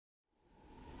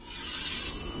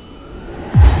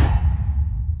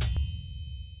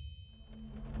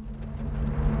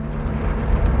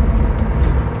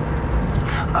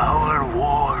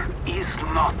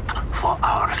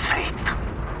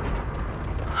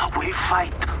We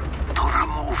fight to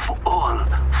remove all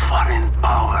foreign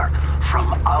power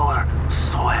from our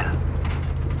soil.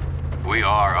 We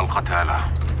are Al-Qatala.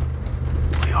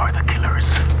 We are the killers.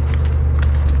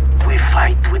 We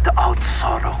fight without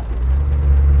sorrow.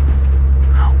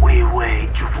 We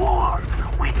wage war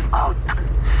without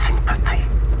sympathy.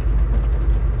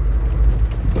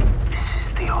 This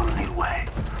is the only way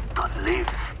to live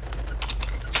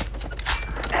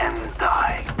and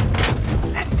die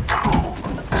a true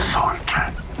soldier.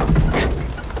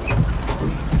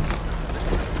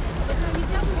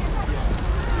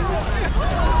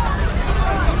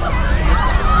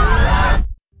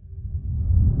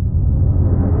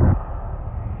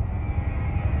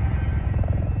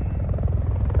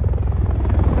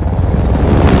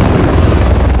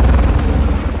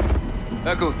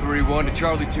 Echo 3-1 to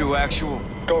Charlie 2 actual.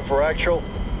 Go for actual.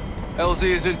 LZ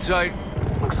is in sight.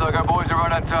 Looks like our boys are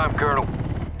right on time, Colonel.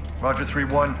 Roger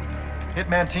 3-1.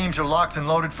 Hitman teams are locked and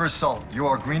loaded for assault. You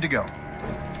are green to go.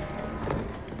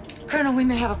 Colonel, we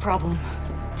may have a problem.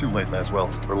 Too late, Laswell.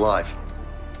 We're live.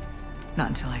 Not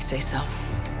until I say so.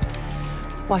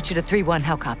 Watch it at 3-1,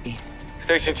 how copy?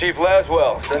 Station Chief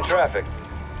Laswell, send traffic.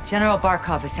 General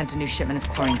Barkov has sent a new shipment of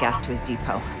chlorine gas to his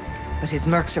depot. But his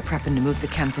mercs are prepping to move the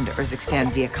chems into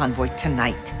Urzikstan via convoy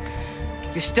tonight.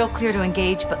 You're still clear to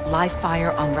engage, but live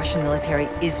fire on Russian military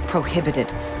is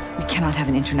prohibited. We cannot have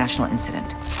an international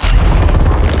incident.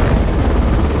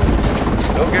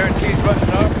 No guarantees Russian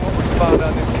army won't respond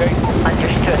on this case.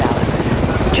 Understood,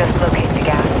 Alex. Just locate the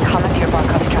gas, comment to your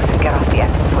Barkov truck and get off the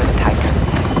exit before the Tiger.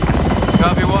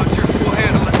 Copy, Watcher. We'll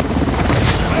handle it.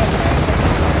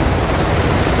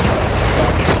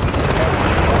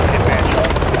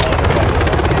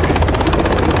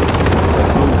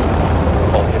 Let's move.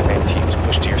 All hitman teams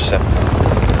push to your 7.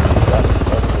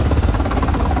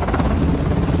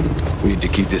 We need to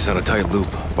keep this on a tight loop.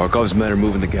 Barkov's men are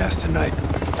moving the gas tonight.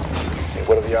 Hey,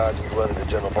 what are the odds we run into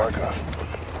General Barkov?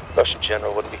 Russian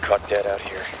general wouldn't be caught dead out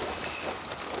here.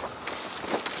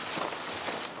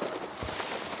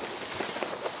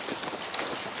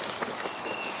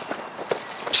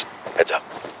 Psst, heads up.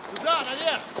 Сюда,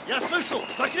 наверх! Я слышу!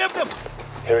 За хребтом!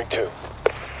 Hearing 2.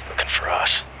 Looking for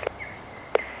us.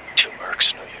 2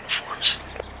 mercs, no uniforms.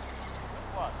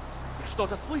 Я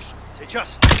что-то слышу!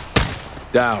 Сейчас!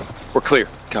 Down. We're clear.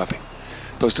 Copy.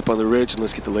 Post up on the ridge and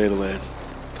let's get the lay of the land.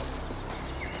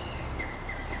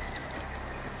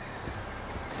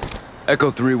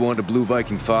 Echo 3-1 to Blue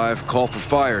Viking 5. Call for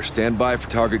fire. Stand by for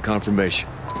target confirmation.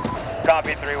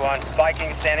 Copy, 3-1.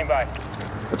 Viking standing by.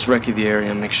 Let's recce the area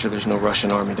and make sure there's no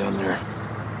Russian army down there.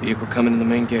 Vehicle coming in the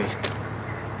main gate.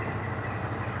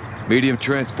 Medium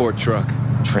transport truck.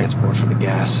 Transport for the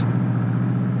gas.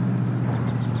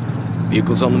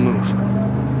 Vehicle's on the move.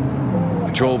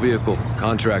 Patrol vehicle.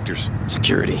 Contractors.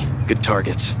 Security. Good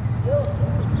targets.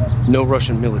 No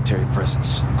Russian military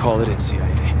presence. Call it in,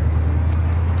 CIA.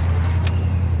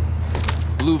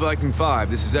 Blue Viking 5,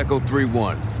 this is Echo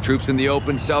 3-1. Troops in the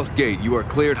open, south gate. You are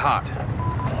cleared hot.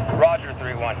 Roger,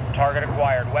 3-1. Target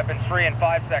acquired. Weapons free in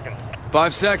 5 seconds.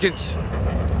 5 seconds.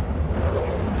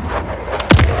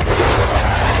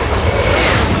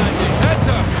 Heads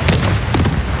up!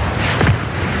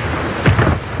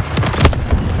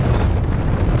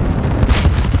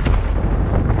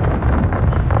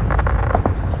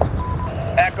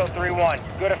 Echo 3-1.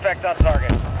 Good effect on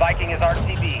target. Viking is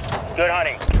RCB. Good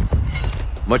hunting.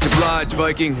 Much obliged,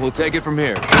 Viking. We'll take it from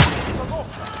here.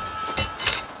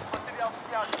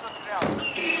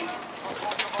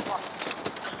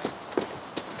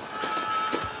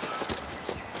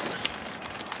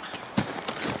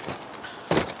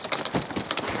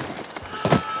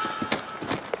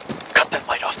 Cut that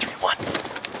light off, 3-1.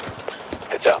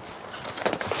 Heads up.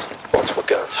 Multiple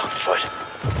guns on foot.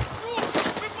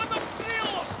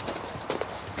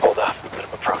 Hold off. Let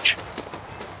him approach.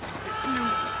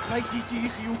 Найдите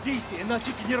их и убейте,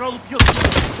 иначе генерал убьет.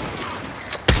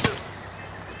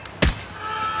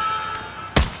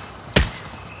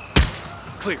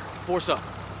 Clear. Force up.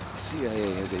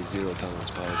 CIA has a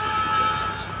zero-tolerance policy for these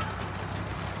assholes.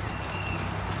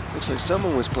 Looks like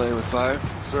someone was playing with fire.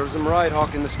 Serves them right,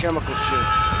 hawking this chemical shit.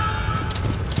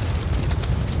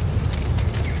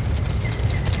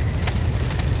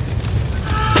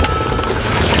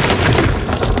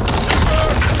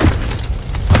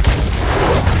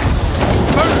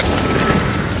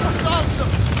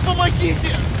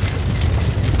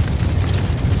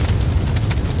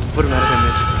 Put him out of their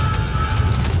misery.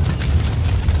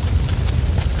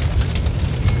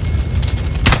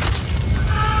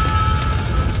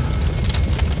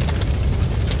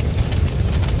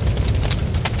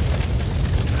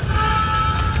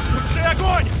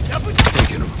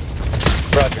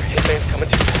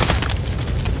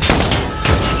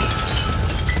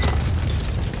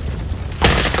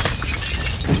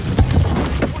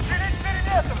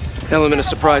 Element of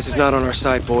surprise is not on our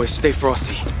side, boys. Stay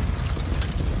frosty.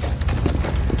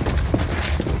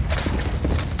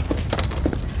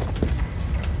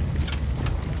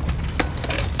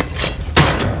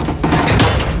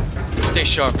 Stay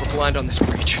sharp. We're blind on this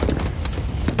breach.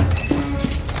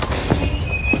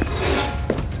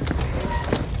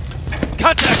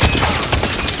 Contact!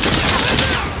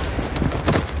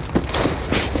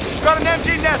 Got an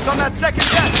MG nest on that second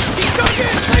deck. He's dug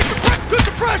in. Good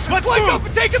suppression. Let's flank up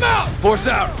and take him out. Force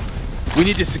out. We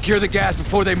need to secure the gas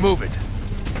before they move it. Move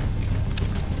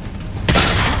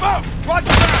out. Roger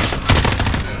that.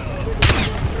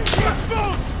 We're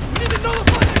exposed. We need to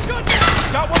nullify their gun.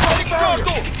 Got one running barrier.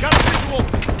 Got a visual.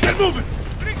 Get moving.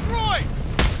 Destroy.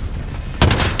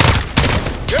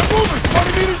 Get moving.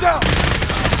 20 meters out.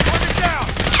 Down.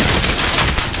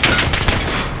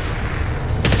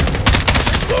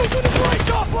 Moving the right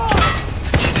top line!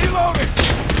 Reloading!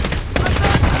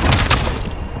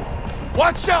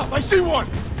 Watch south! I see one!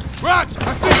 Raj!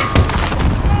 I see him!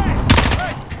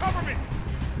 Hey! Cover me!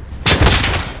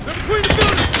 They're between the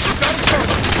buildings! Got his turret!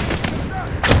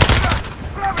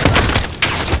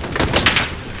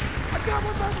 I got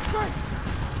one by the straight!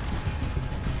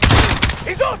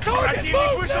 He's on target!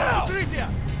 Move now!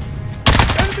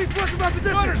 Enemy pushing about the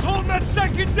distance! Runners holding that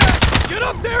second deck! Get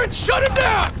up there and shut him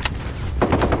down!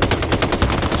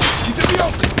 He's in the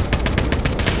open!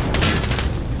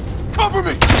 Cover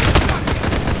me!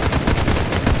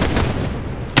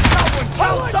 That one's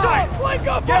outside! Flank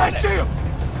up! Yeah, I see him!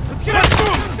 Let's get out!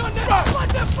 Move! Right. Let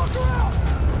that fucker out!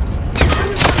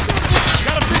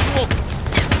 Got a visual!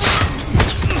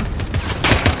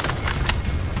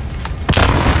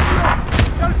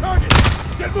 Got a target!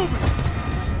 Get moving!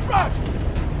 Raj!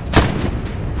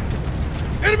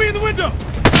 Enemy in the window!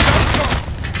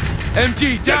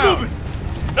 MG, down! Get moving!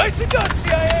 Nicely done,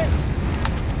 CIA!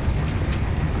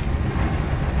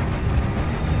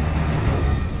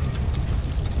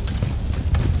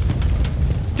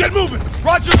 Get moving!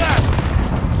 Roger that!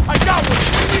 I got one!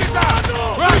 He's out!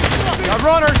 Right! Got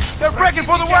runners! They're breaking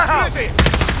for the warehouse!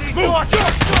 Move! Watch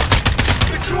out!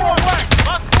 Get to our west!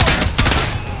 Last point!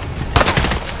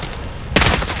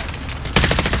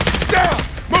 Down!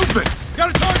 Movement! Got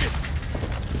a target!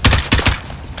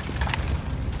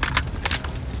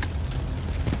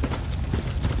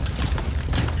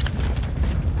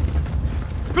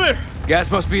 Clear!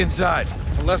 Gas must be inside.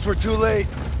 Unless we're too late.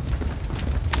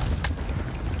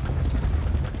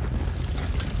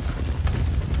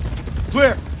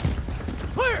 Clear!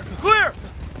 Clear! Clear!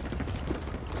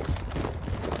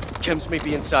 Chems may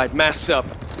be inside. Masks up.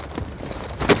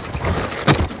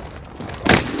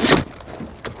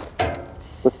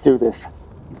 Let's do this.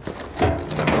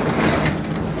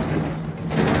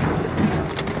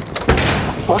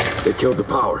 What? They killed the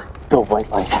power. Go white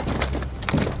light.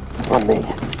 On me.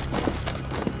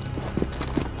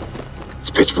 It's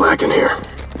pitch black in here.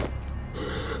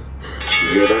 You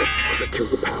hear that? They killed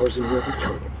the powers in here every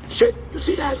time. Shit! You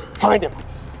see that? Find him.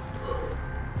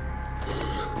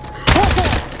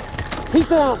 He's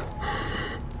down.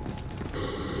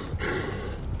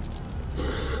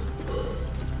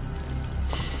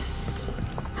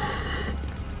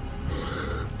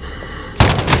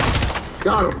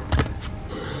 Got him.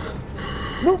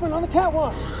 Moving on the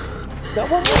catwalk. Got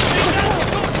one more.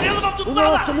 We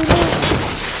lost him. We moved.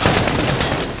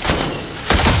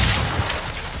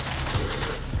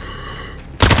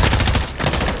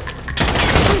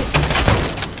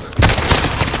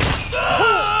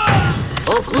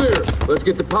 All clear. Let's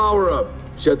get the power up.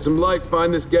 Shed some light,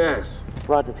 find this gas.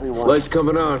 Roger, 3-1. Light's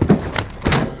coming on.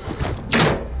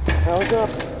 Power's up.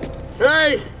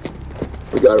 Hey!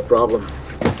 We got a problem.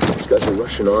 These guys are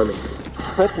Russian army.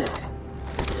 Spetsnaz.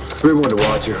 3-1 to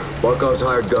Watcher. Barkov's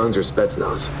hired guns or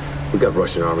Spetsnaz. We got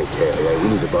Russian army KIA. We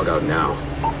need to bug out now.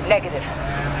 Negative.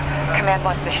 Command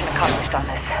wants mission accomplished on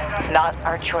this. Not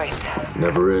our choice.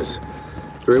 Never is.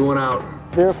 3-1 out.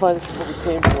 Verify this is what we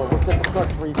came for. We'll set the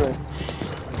trucks for egress.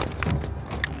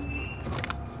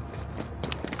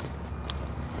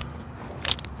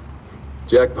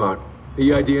 Jackpot.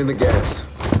 PID in the gas.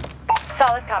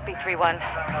 Solid copy, 3-1.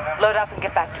 Load up and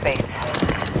get back to base.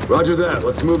 Roger that.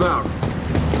 Let's move out.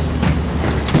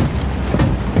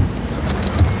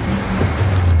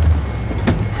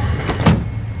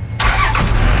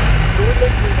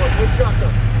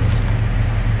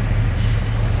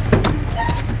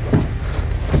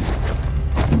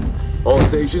 All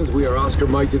stations, we are Oscar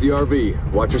Mike to the RV.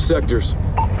 Watch your sectors.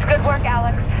 It's good work,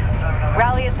 Alex.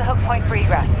 Rally is the hook point for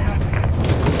egress.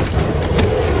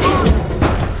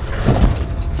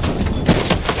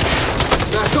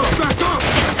 Back up, back up!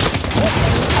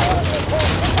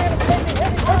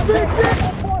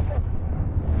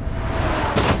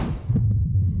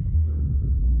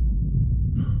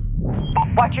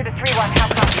 How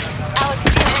copy? Alex,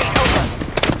 you can read. Over.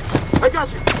 I got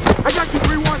you,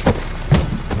 3-1.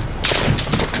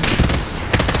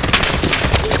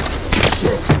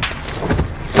 Shit.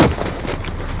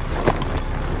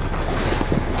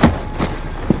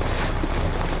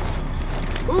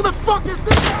 Who the fuck is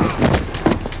this?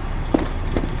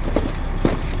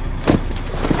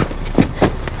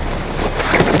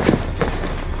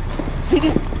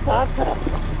 سيدي تعال فرق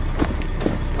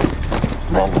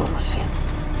ماله روسي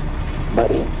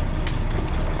مريض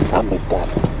عم يتعب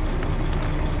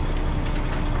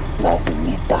لازم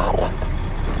يتحرك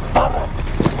فرق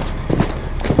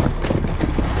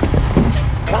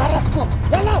تحركوا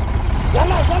يلا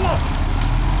يلا يلا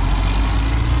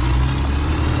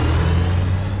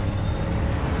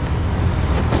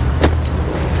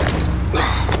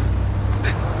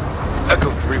Echo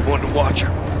 3-1 to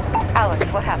Watcher. Alex,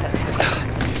 what happened?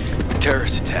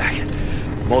 Terrorist attack.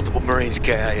 Multiple Marines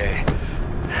KIA.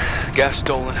 Gas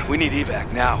stolen. We need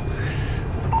evac now.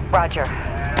 Roger.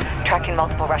 Tracking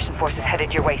multiple Russian forces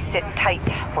headed your way. Sit tight.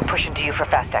 We're pushing to you for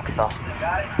fast exfil.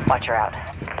 Watcher out.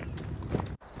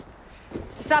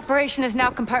 This operation is now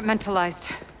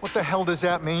compartmentalized. What the hell does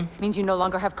that mean? Means you no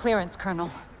longer have clearance, Colonel.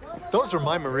 Those are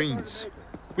my Marines.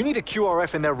 We need a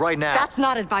QRF in there right now. That's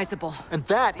not advisable. And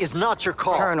that is not your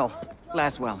call. Colonel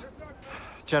Laswell.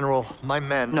 General, my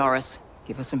men... Norris,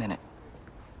 give us a minute.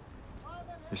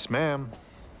 Yes, ma'am.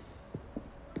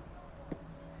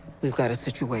 We've got a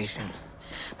situation.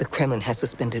 The Kremlin has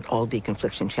suspended all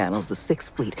deconfliction channels. The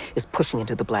Sixth Fleet is pushing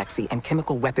into the Black Sea, and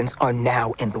chemical weapons are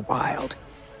now in the wild.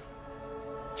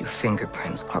 Your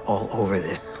fingerprints are all over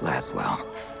this, Laswell.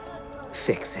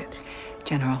 Fix it.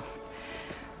 General,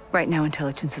 right now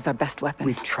intelligence is our best weapon.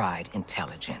 We've tried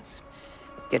intelligence.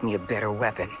 Get me a better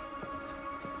weapon.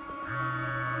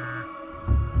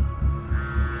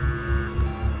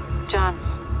 John.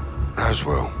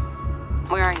 Laswell.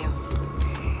 Where are you?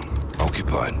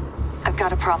 Occupied. I've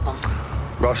got a problem.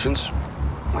 Russians?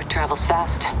 Word travels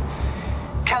fast.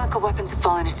 Chemical weapons have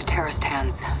fallen into terrorist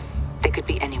hands. They could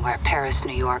be anywhere. Paris,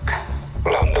 New York.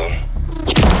 London.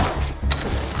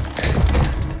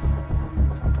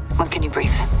 When can you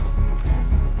brief?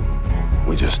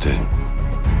 We just did.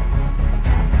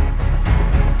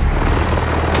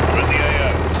 We're in the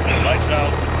AO. Lights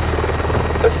out.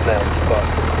 Let's nail the spot.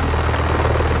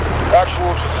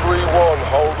 Actual to 3-1,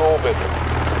 hold orbit.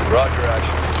 Roger,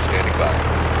 action. Standing by.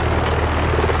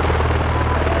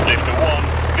 Lifter 1,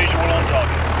 visual on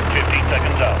target. 15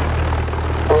 seconds out.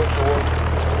 Roger 1.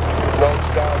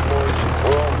 Non-scout boys,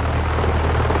 we're on.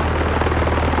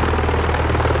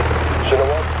 Center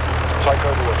 1, take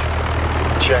overwatch.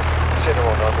 Check. Center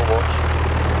on overwatch.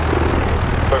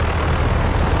 Boom.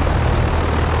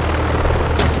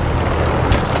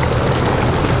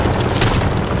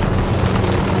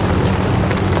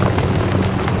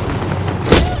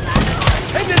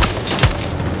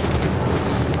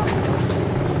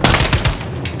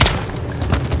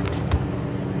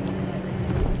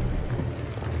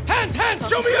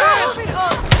 Show me your hands!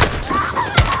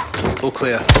 All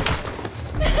clear.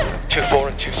 2-4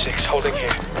 and 2-6, holding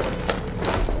here.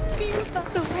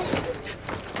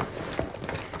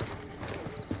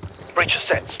 Breach is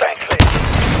set, stand clear.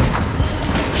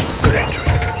 Good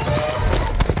entry.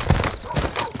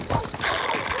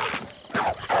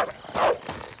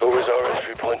 Who is our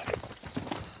entry point?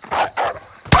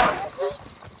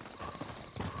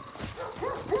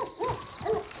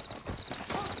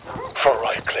 Front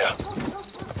right, clear.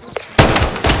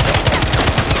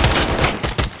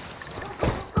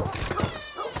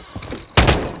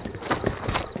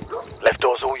 Left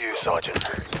door's all you, Sergeant.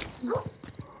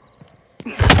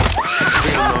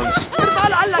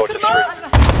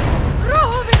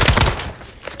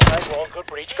 Good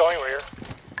breach, going rear.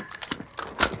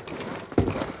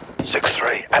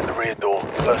 6-3, at the rear door.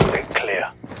 First thing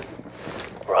clear.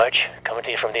 Raj, coming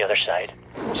to you from the other side.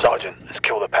 Sergeant, let's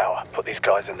kill the power. Put these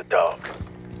guys in the dark.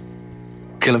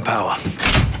 Killing power.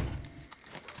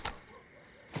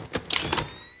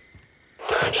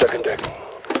 Second deck.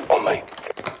 On me.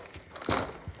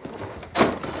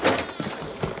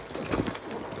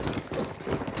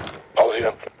 Hold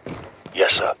here.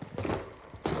 Yes, sir.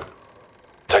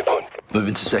 Take point.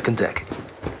 Moving to second deck.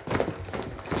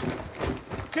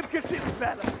 جيب كل شيء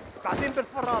بزبالة بعدين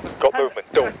بالفرامة. Got movement.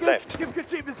 Don't left. جيب كل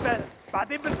شيء بزبالة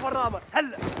بعدين بالفرامة.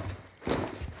 هلا.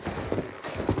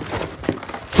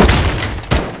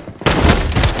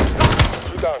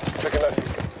 Two down. Second left.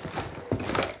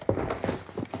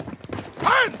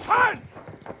 هان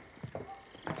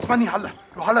اسمعني هلا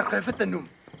روح هلا خيفتنا النوم.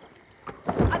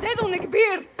 عددهم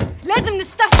كبير لازم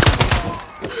نستسلم.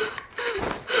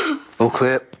 All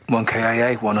clear. 1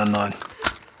 KIA, 1 unknown.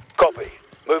 Copy.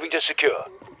 Moving to secure.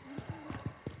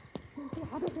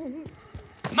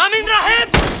 Mamin Rahim!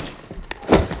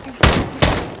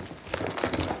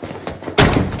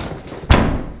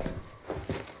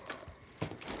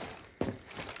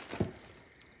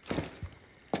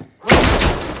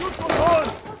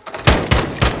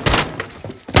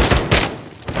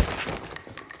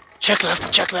 Check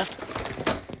left, check left.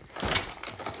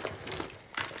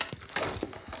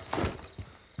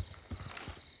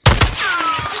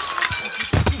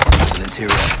 An interior.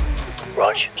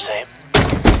 Raj, same.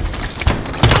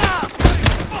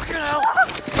 Fucking hell!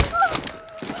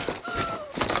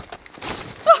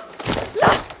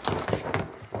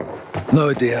 No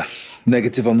idea.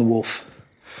 Negative on the wolf.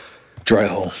 Dry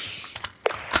hole.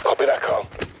 Copy that, Carl.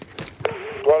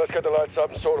 Right, let's get the lights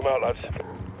up and sort them out, lads.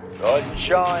 Rise and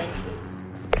shine.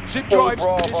 Zip drives.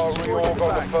 Bravo, reorg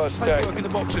on the first deck. Work in the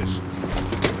boxes.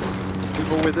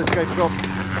 People with escape drop.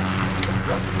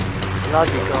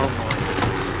 Bloody gold.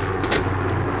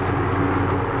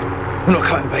 We're not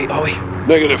cutting bait, are we?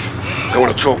 Negative. I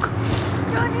want to talk.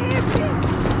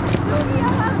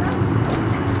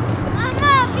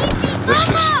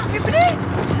 Listen.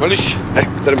 Malish, hey,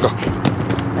 let him go.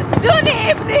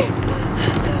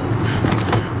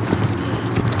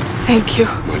 Thank you.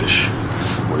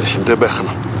 ماليش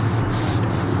انتبهنا.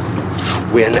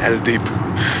 وين الديب؟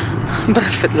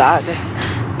 برفة العادة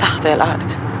تحت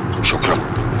الأرض. شكرا.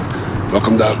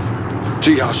 Welcome down.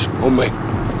 G-house, on me.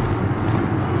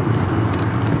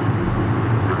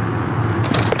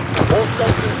 All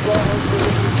stations Bravo to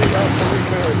the G-house for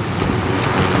reclearing.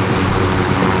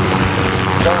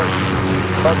 Guys,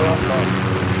 cover up now.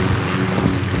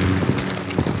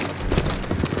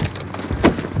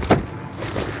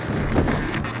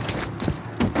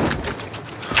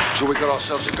 So we got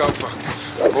ourselves a gopher.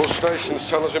 All stations,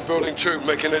 sellers in building 2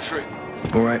 making entry.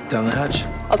 All right, down the hatch.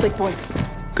 I'll take point.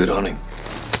 Good hunting.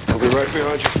 I'll be right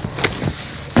behind you.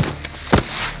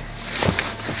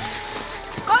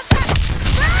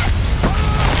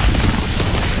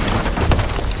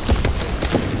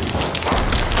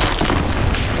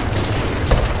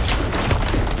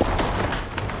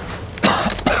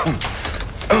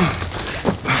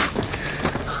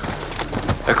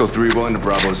 Echo 3-1 to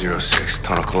Bravo 06.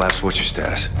 Tunnel collapse. What's your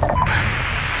status?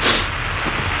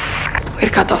 We're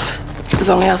cut off. There's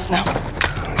only us now.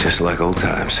 Just like old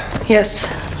times. Yes,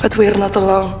 but we're not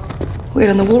alone. We're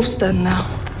in the wolf's den now.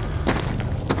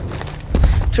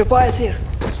 Tripwire's here.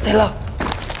 Stay low.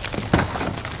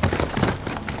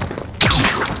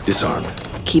 Disarm.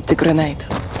 Keep the grenade.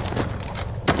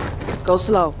 Go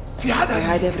slow. They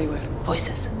hide everywhere.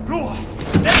 Voices.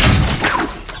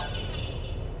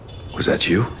 Was that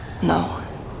you? No,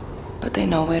 but they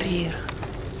know we're here.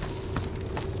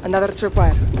 Another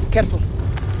tripwire. Careful.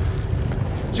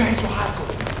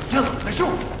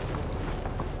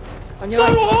 On your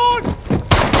right.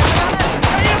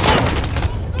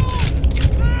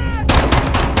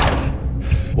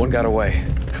 One got away.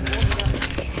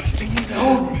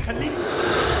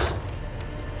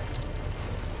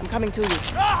 I'm coming to you.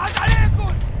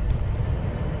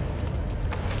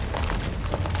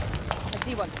 I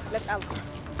see one. Left out.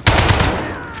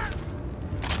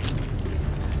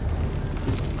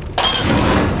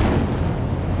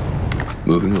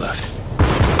 Moving left.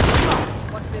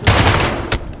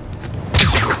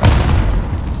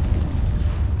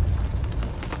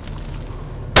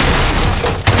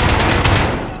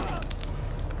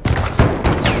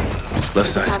 Left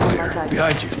side's clear.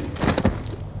 Behind you.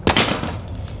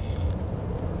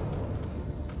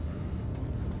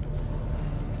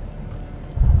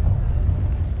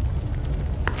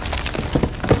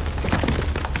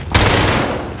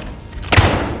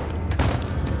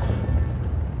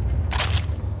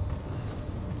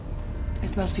 I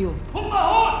smell fuel. هم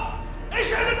هون!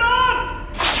 اشعل النار!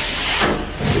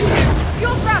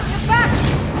 Fuel trap! Get back!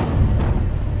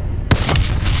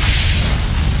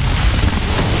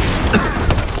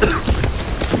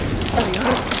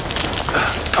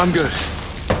 I'm good.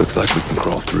 Looks like we can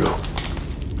crawl through.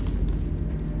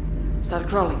 Start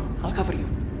crawling. I'll cover you.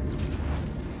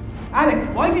 Alex,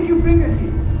 why did you bring us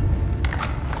here?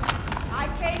 I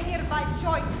came here by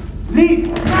choice. Leave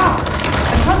now!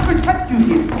 I can't protect you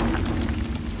here.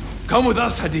 Come with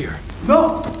us, Hadir.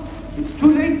 No, it's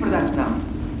too late for that now.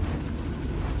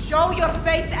 Show your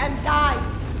face and die.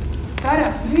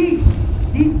 Sarah, please.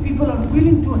 These people are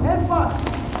willing to help us.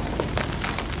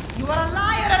 You are a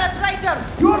liar and a traitor.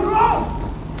 You're wrong.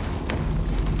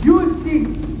 You will see.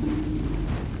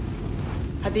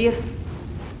 Hadir.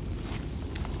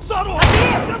 صاروا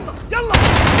Hadir! يلا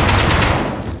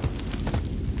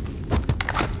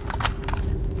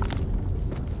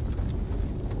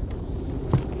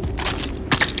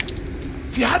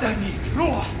في حدا هنيك.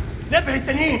 روح نبه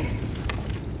التانيين.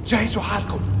 جهزوا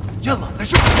حالكم. يلا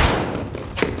لشوف.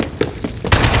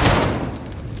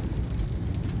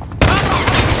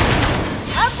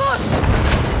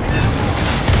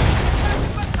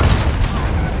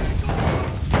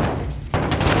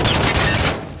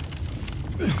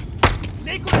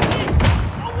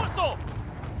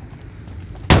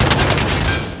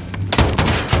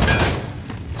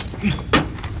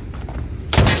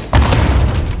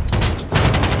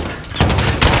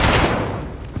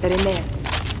 They're in there.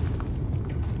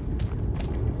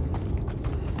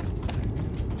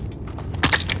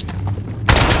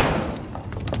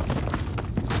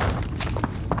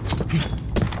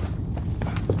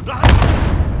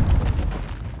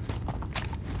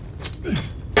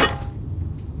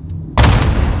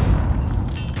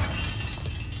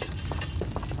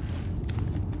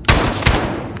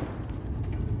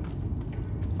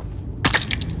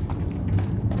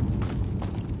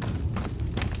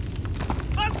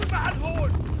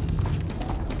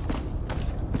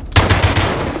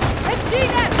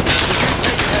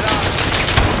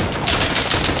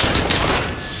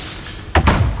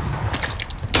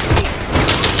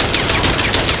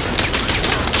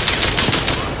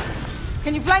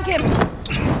 Can you flank him?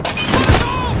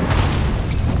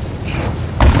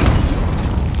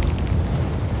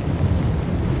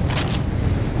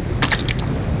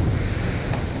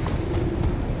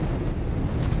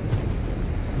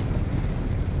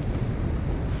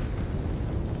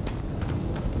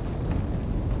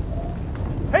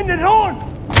 هن هون.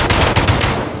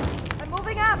 I'm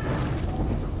moving up.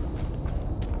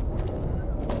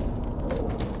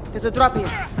 There's a drop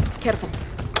here. Careful.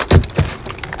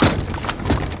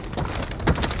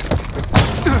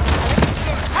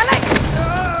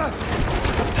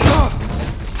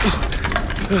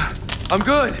 I'm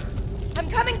good. I'm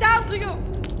coming down to you.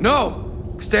 No!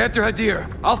 Stay after Hadir.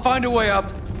 I'll find a way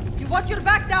up. You watch your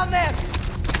back down there.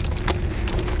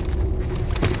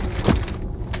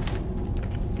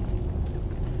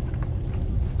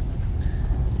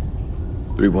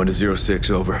 One to 06,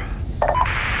 over.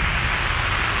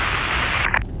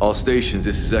 All stations,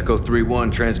 this is Echo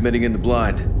 3-1, transmitting in the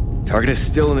blind. Target is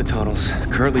still in the tunnels,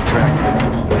 currently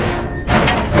tracking.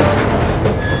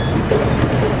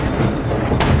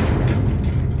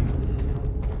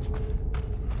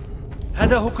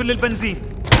 هذا هو كل البنزين.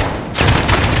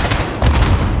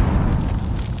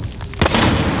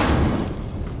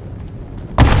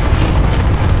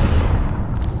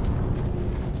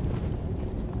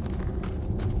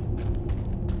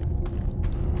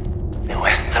 The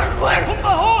Western world. هم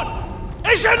هون.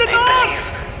 ايش They believe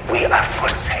we are for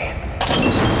sale.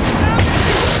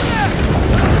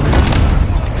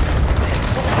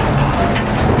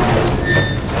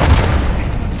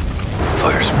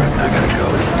 Fire spread, I gotta go.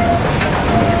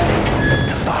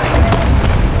 The bodies,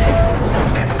 the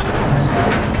weapons,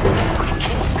 and we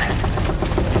kill them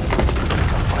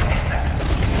forever.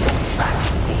 But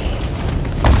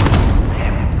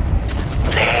them,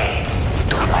 they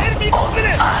do not own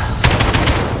us.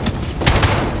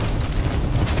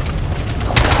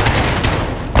 To die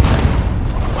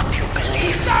for what you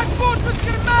believe.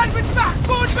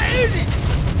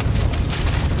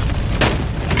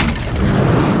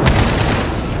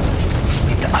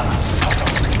 Without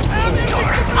sorrow in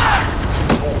your heart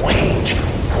to wage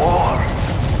war.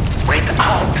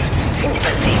 Without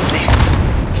sympathy, this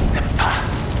is the path.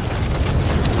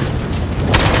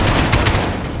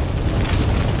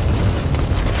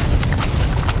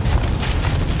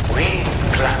 We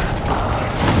plan our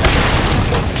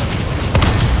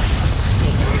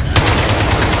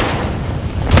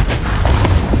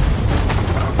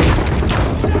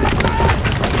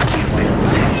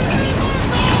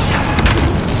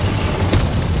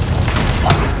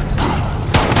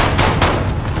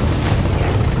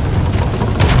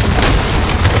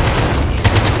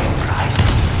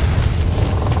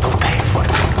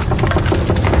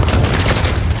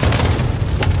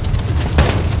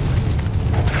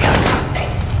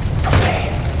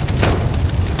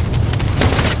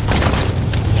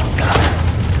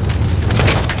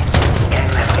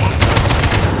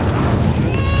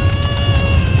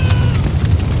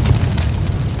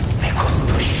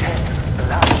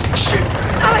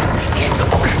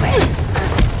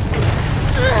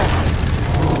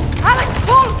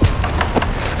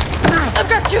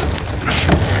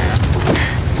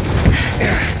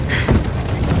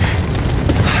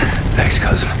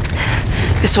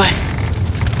This way.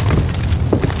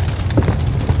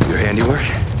 Your handiwork?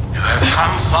 You have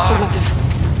come far, but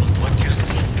what you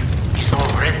seek is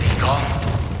already gone.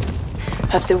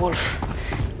 That's the wolf.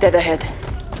 Dead ahead.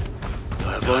 You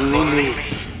have only me,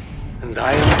 and And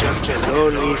I am just a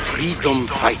lonely freedom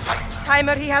fighter.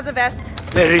 Timer, he has a vest.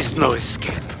 There is no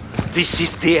escape. This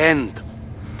is the end.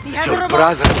 He has a Your remote.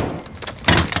 brother.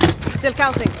 Still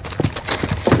counting.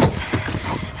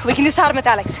 We can disarm it,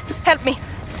 Alex. Help me.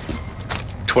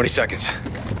 20 seconds.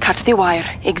 Cut the wire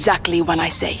exactly when I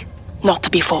say,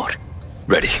 not before.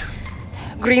 Ready.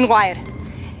 Green wire.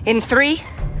 In 3,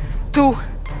 2,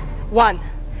 1.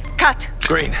 Cut.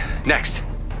 Green. Next.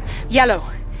 Yellow.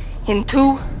 In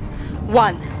 2,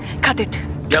 1. Cut it.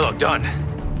 Yellow, done.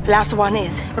 Last one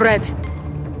is red.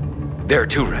 There are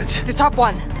 2 reds. The top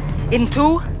one. In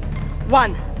 2,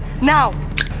 1. Now.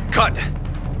 Cut.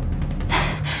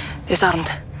 Disarmed.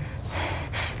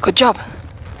 Good job.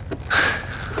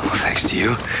 Well, thanks to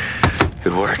you.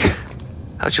 Good work.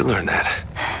 How'd you learn that?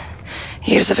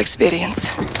 Years of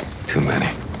experience. Too many.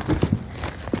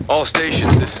 All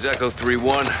stations, this is Echo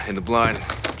 3-1 in the blind.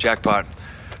 Jackpot.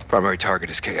 Primary target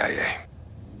is KIA.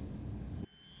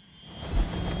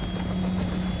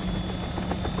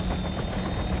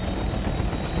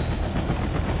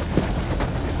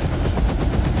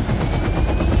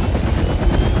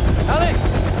 Alex!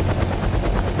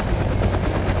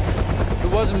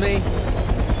 It wasn't me.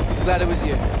 I'm glad it was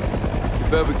you.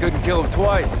 Too bad we couldn't kill him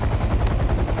twice.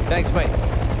 Thanks, mate.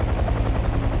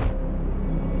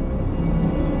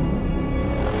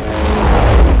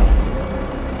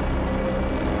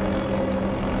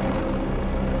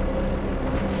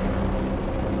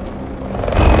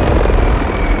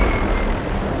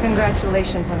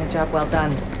 Congratulations on a job well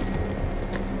done.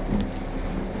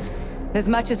 As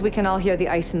much as we can all hear the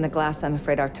ice in the glass, I'm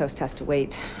afraid our toast has to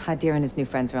wait. Hadir and his new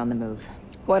friends are on the move.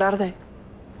 What are they?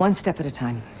 One step at a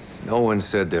time. No one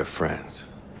said they're friends.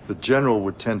 The general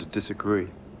would tend to disagree.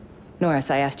 Norris,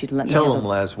 I asked you to let me Tell him,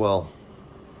 handle- Laswell.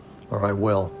 Or I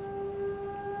will.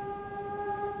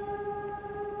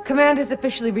 Command has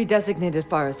officially redesignated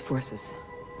Farah's forces.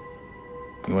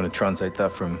 You want to translate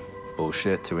that from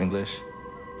bullshit to English?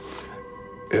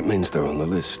 It means they're on the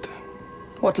list.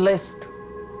 What list?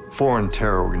 Foreign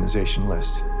terror organization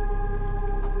list.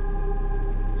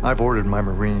 I've ordered my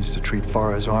Marines to treat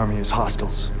Farah's army as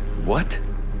hostiles. What?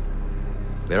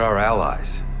 They're our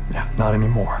allies. Yeah, not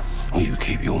anymore. Will you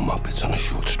keep your Muppets on a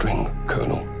short string,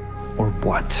 Colonel? Or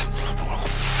what? I'll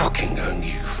fucking hang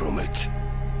you from it.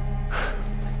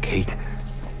 Kate,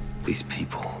 these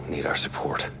people need our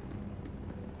support.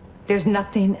 There's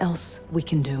nothing else we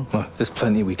can do. Well, there's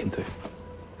plenty we can do.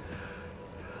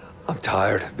 I'm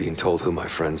tired of being told who my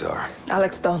friends are.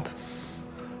 Alex, don't.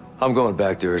 I'm going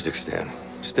back to Urzikstan,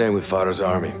 staying with Farah's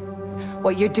army.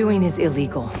 What you're doing is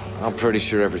illegal. I'm pretty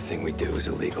sure everything we do is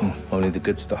illegal. Only the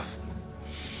good stuff.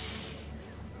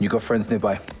 You got friends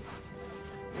nearby?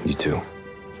 You too.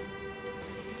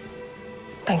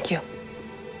 Thank you.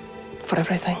 For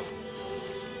everything.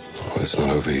 Well, it's not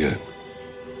over yet.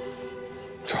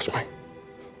 Trust me.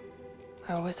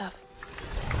 I always have.